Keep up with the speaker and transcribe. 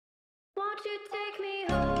Won't you take me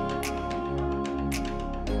home?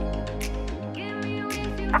 Give me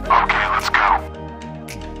wings to fly. Okay, let's go.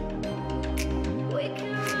 We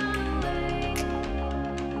can run away.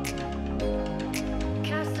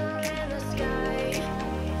 Castle in the sky.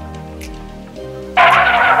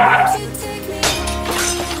 Won't you take me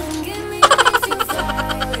home? Give me wings to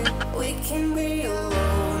fly. We can be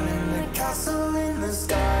alone in the castle in the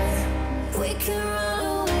sky. We can run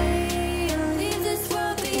away and leave this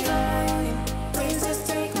world behind. Please just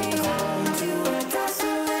take me home to a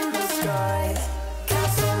castle in the sky.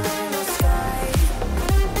 Castle in the sky.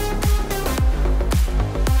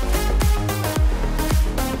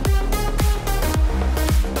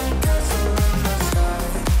 Castle in the sky.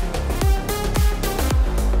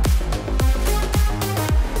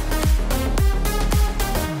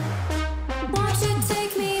 Won't you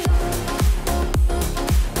take me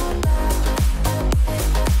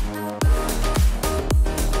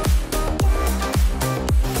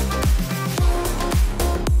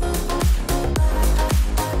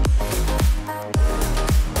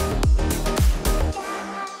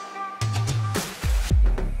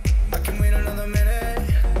I can wait another minute.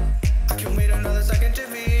 I can wait another second to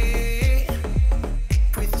be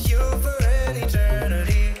with you for an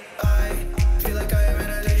eternity. I feel like I am in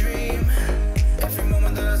a daydream. Every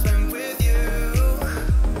moment that I spend with you,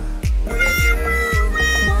 with you.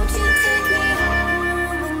 Won't you take me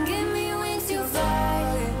home and give me wings to fly?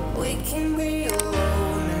 We can be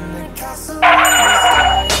alone in the castle in the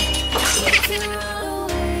sky. We can run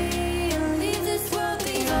away and leave this world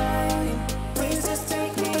behind. Please just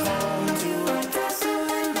take me home to a castle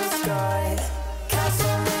in the sky.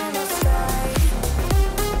 Castle in the sky.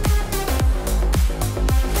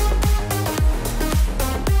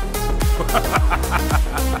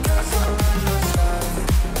 Castle in the sky.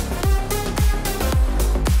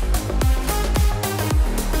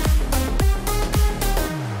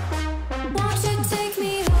 Won't you take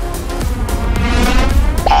me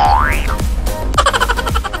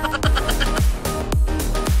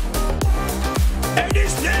And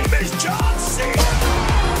his name is John Cena!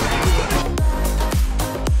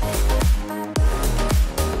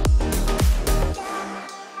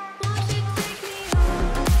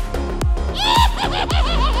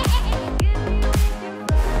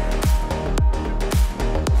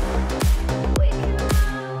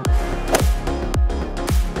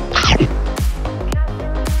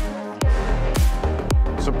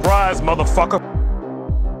 Surprise, motherfucker!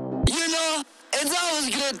 You know, it's always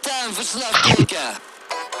a good time for Slither.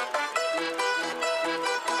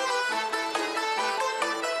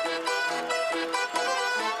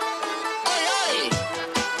 Oi, oi!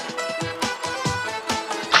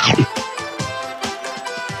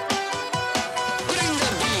 Bring the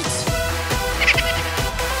beat.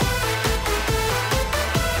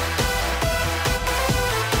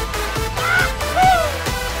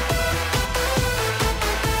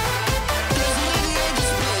 There's many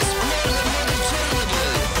others, please. More than one eternity.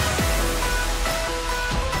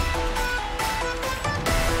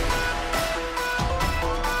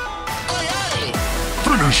 Oi, oi!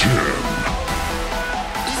 Finish him!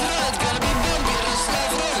 This road gonna be bumpy on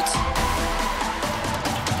Slither road.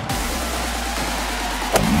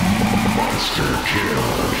 Monster kill!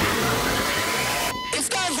 It's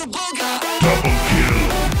time for Boga. Double kill!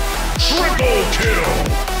 Triple kill!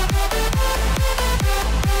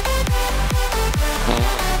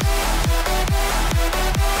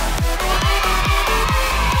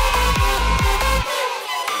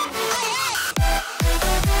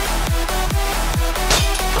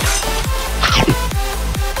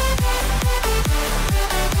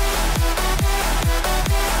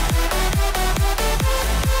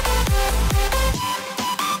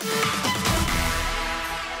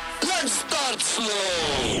 Let's start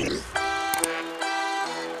slow.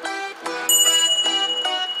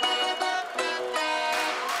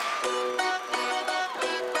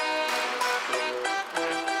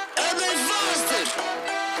 And then faster.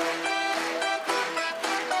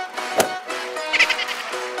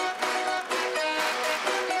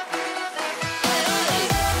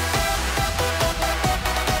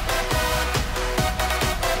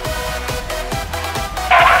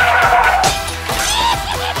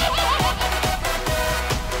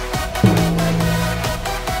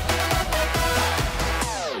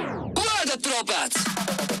 Where the trumpets?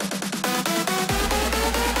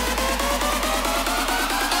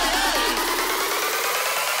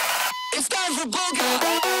 It's time for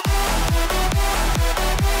Boga.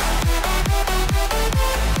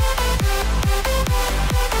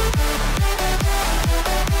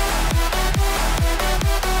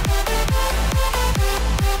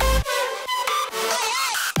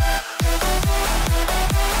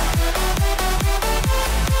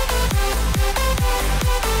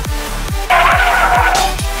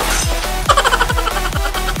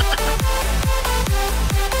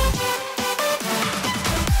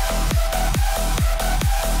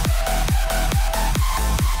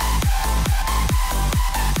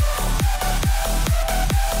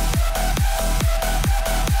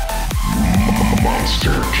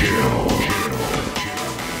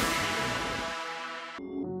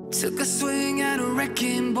 Took a swing at a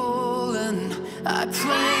wrecking ball and I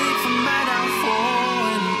prayed for my downfall,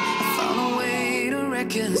 and I found a way to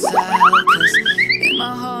reconcile, 'cause in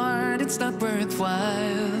my heart it's not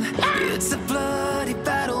worthwhile. It's a bloody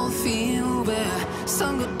battlefield where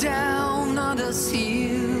some go down, others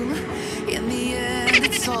heal. In the end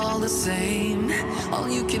it's all the same. All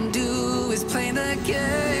you can do is play the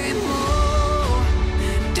game. Oh,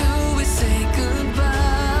 do we say goodbye?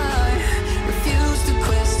 Refuse to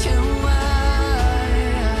question why.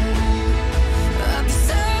 I'm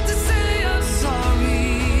sad to say I'm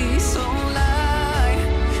sorry, so lie.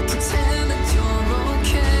 Pretend that you're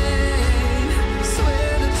okay. Swear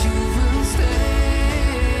that you will stay.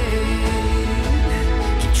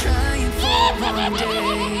 Keep trying for one day.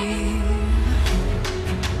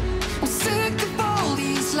 I'm sick of all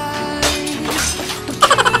these lies. Don't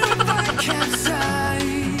care if I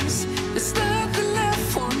capsize. There's nothing left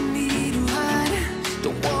for me to hide.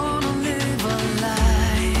 Don't wanna live a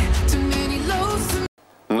lie. Too many lows, too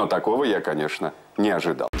Но такого я, конечно, не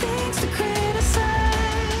ожидал. things to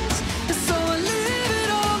criticize. And so I leave it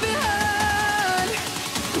all behind.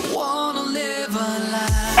 Don't wanna live a lie.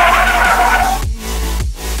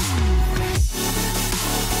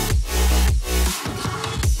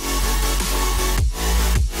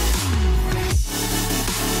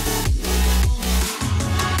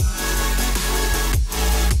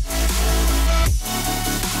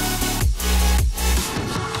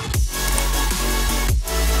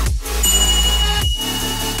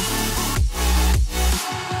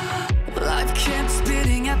 Life kept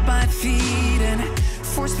spitting at my feet and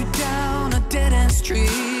forced me down a dead-end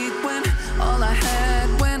street, when all I had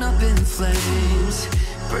went up in flames,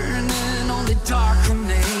 burning only dark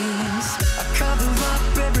remains. I cover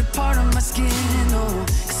up every part of my skin, oh,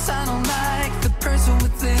 'cause I don't like the person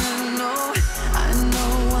within. Oh, I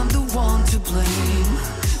know I'm the one to blame.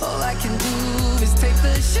 All I can do is take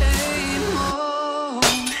the shame. Oh,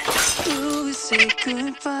 do we say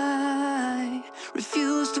goodbye?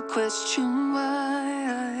 Refuse to question why.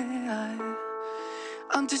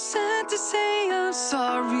 I'm too sad to say I'm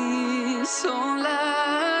sorry, so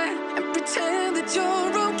lie and pretend that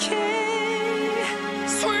you're okay.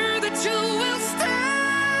 Swear that you will stay.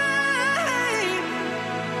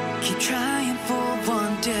 Keep trying for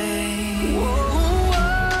one day. Whoa,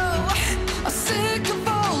 I'm sick of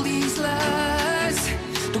all these lies.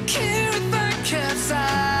 Don't care if I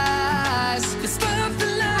capsize. There's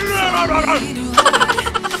nothing left for me to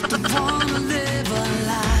hide. Don't wanna live a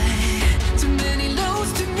lie. Too many lows,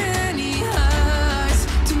 too many highs.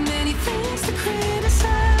 Too many things to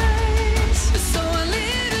criticize. So I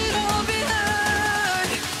leave it all behind.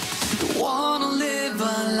 Don't wanna live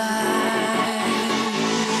a lie.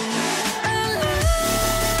 A lie.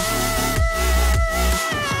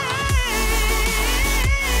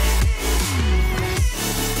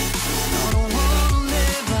 No, don't wanna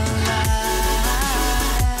live a lie.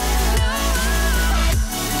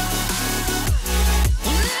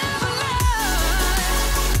 Live a lie.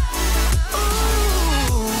 Ooh.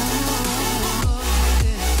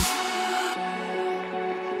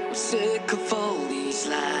 I'm sick of all these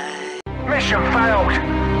lies. Mission failed.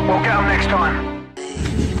 We'll get them next time.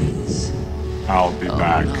 I'll be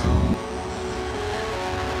back.